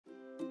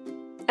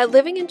At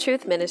Living in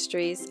Truth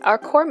Ministries, our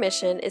core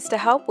mission is to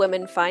help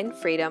women find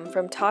freedom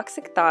from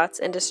toxic thoughts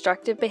and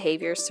destructive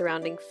behaviors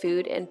surrounding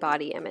food and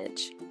body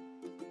image.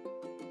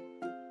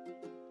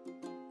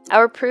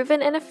 Our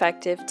proven and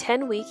effective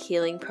 10-week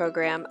healing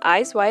program,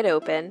 Eyes Wide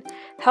Open,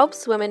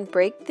 helps women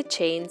break the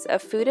chains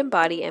of food and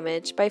body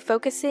image by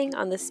focusing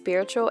on the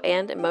spiritual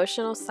and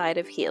emotional side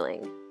of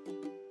healing.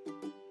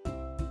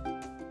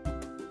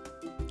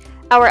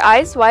 Our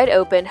Eyes Wide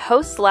Open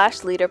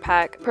Host/Leader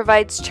Pack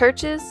provides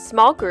churches,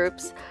 small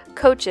groups,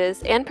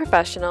 coaches, and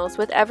professionals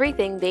with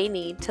everything they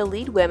need to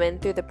lead women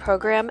through the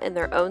program in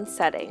their own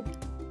setting.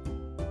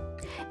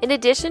 In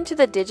addition to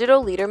the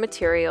digital leader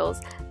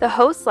materials, the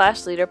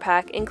Host/Leader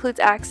Pack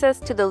includes access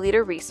to the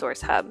Leader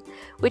Resource Hub,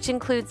 which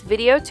includes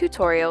video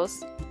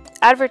tutorials,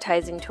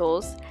 advertising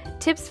tools,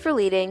 tips for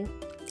leading,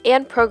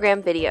 and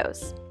program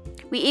videos.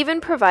 We even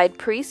provide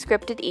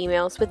pre-scripted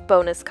emails with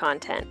bonus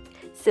content.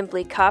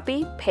 Simply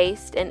copy,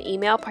 paste, and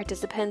email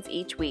participants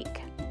each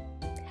week.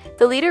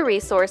 The Leader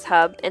Resource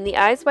Hub and the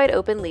Eyes Wide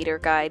Open Leader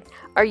Guide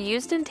are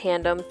used in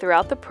tandem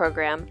throughout the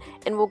program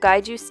and will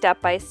guide you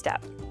step by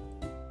step.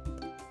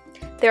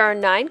 There are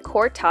 9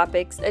 core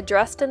topics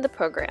addressed in the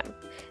program.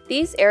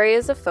 These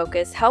areas of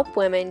focus help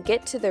women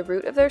get to the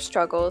root of their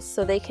struggles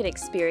so they can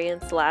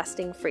experience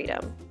lasting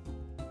freedom.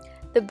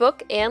 The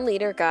book and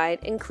Leader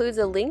Guide includes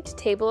a linked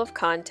table of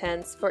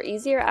contents for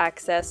easier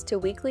access to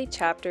weekly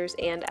chapters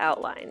and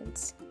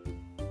outlines.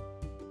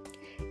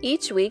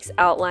 Each week's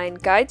outline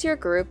guides your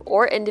group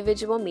or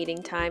individual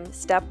meeting time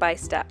step by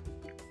step.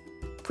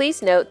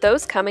 Please note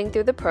those coming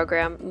through the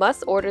program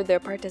must order their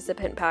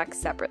participant packs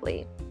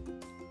separately.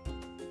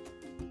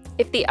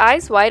 If the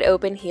Eyes Wide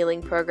Open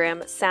Healing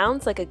Program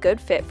sounds like a good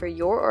fit for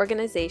your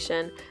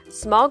organization,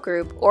 small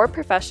group, or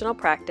professional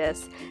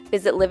practice,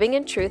 visit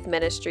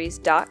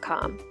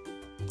livingintruthministries.com.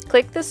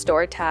 Click the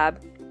Store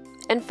tab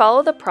and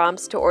follow the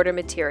prompts to order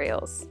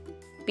materials.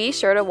 Be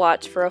sure to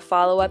watch for a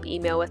follow-up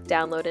email with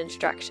download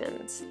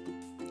instructions.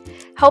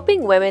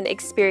 Helping women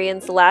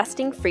experience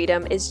lasting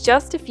freedom is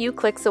just a few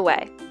clicks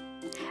away.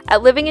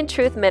 At Living in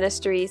Truth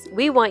Ministries,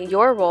 we want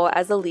your role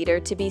as a leader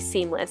to be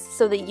seamless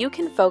so that you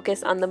can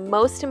focus on the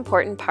most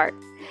important part,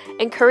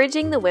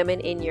 encouraging the women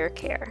in your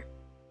care.